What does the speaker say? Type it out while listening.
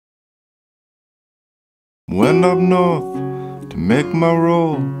Went up north to make my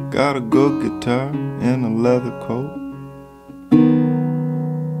roll. Got a good guitar and a leather coat.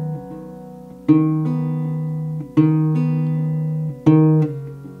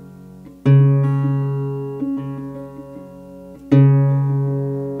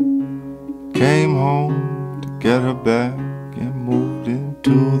 Came home to get her back and moved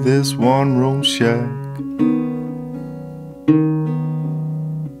into this one-room shack.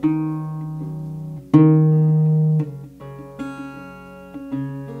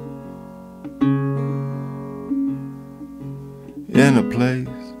 In a place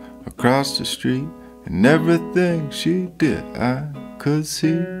across the street, and everything she did I could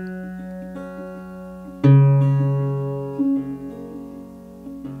see.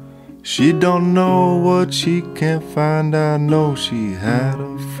 She don't know what she can't find. I know she had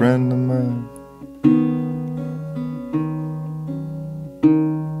a friend of mine.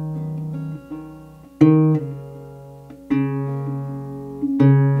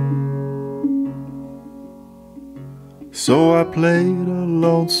 So I played a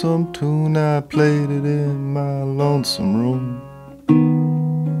lonesome tune, I played it in my lonesome room.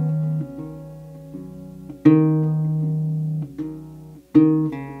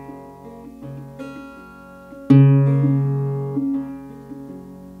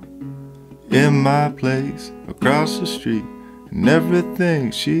 In my place across the street, and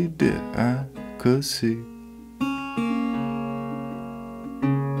everything she did I could see.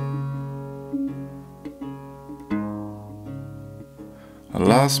 I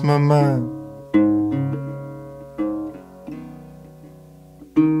lost my mind,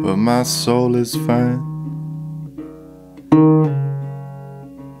 but my soul is fine.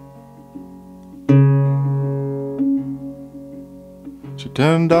 She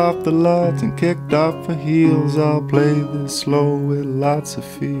turned off the lights and kicked off her heels. I'll play this slow with lots of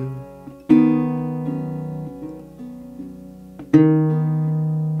feel.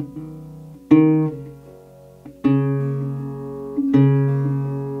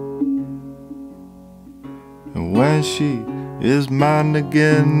 And when she is mine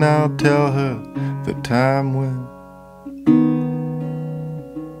again, I'll tell her the time when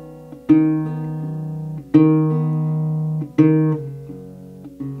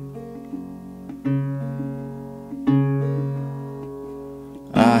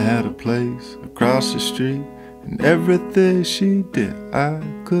I had a place across the street, and everything she did I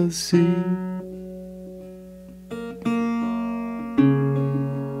could see.